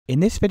In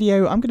this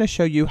video, I'm going to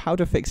show you how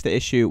to fix the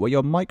issue where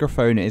your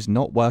microphone is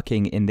not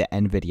working in the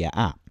NVIDIA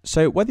app.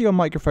 So whether your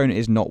microphone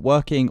is not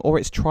working or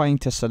it's trying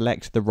to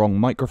select the wrong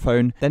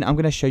microphone, then I'm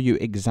going to show you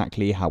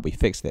exactly how we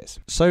fix this.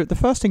 So the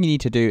first thing you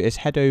need to do is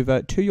head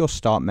over to your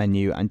start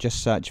menu and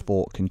just search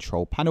for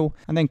control panel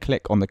and then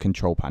click on the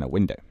control panel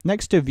window.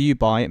 Next to view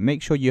by,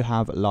 make sure you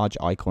have large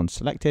icon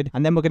selected,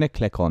 and then we're going to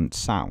click on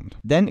sound.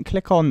 Then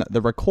click on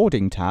the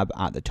recording tab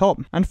at the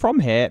top, and from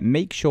here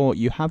make sure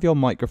you have your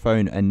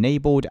microphone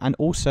enabled and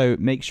also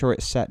make sure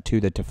it's set to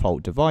the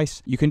default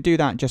device. You can do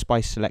that just by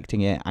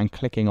selecting it and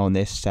clicking on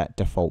this set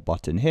default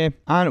button here.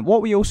 And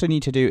what we also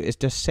need to do is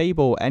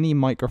disable any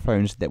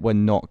microphones that we're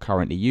not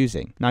currently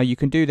using. Now you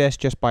can do this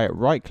just by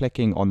right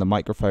clicking on the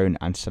microphone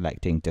and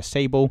selecting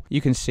disable. You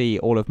can see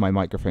all of my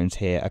microphones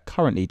here are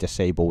currently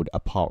disabled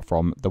apart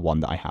from the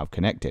one that I have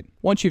connected.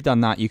 Once you've done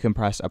that, you can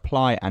press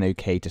apply and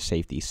OK to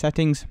save these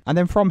settings. And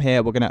then from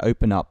here, we're going to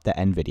open up the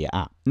NVIDIA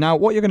app. Now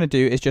what you're going to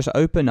do is just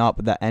open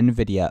up the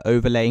NVIDIA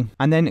overlay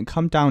and then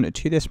come down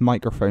to this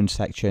microphone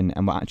section,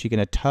 and we're actually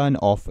going to turn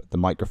off the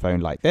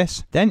microphone like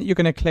this. Then you're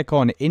going to click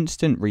on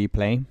instant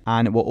replay,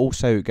 and we're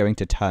also going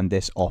to turn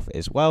this off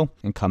as well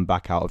and come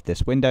back out of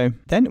this window.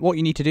 Then what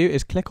you need to do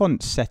is click on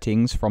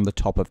settings from the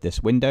top of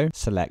this window,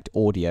 select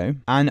audio,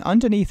 and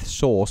underneath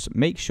source,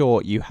 make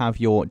sure you have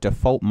your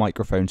default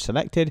microphone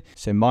selected.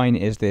 So mine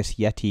is this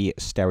Yeti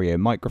stereo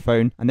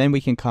microphone, and then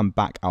we can come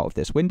back out of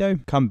this window,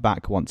 come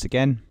back once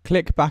again,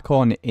 click back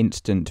on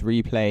instant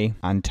replay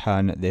and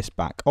turn this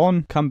back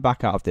on, come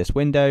back out of this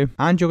window,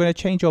 and you're going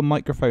to change your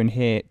microphone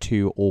here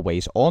to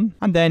always on,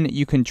 and then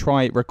you can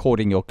try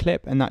recording your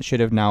clip, and that should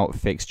have now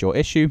fixed your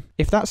issue.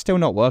 If that's still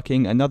not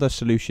working, another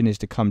solution is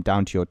to come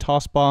down to your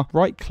taskbar,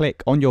 right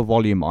click on your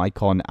volume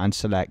icon and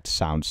select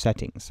sound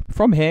settings.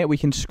 From here we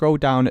can scroll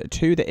down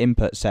to the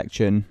input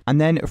section,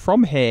 and then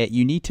from here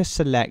you need to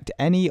select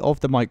any of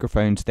the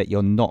microphones that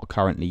you're not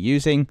currently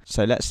using.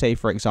 So let's say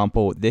for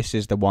example this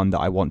is the one that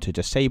I want to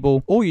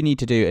disable. All you need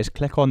to do is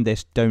click on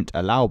this don't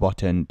allow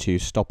button to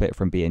stop it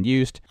from being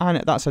used,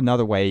 and that's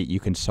another way you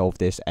can solve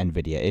this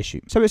NVIDIA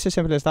issue. So it's as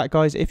simple as that,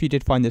 guys. If you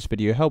did find this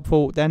video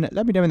helpful, then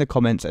let me know in the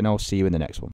comments and I'll see you in the next one.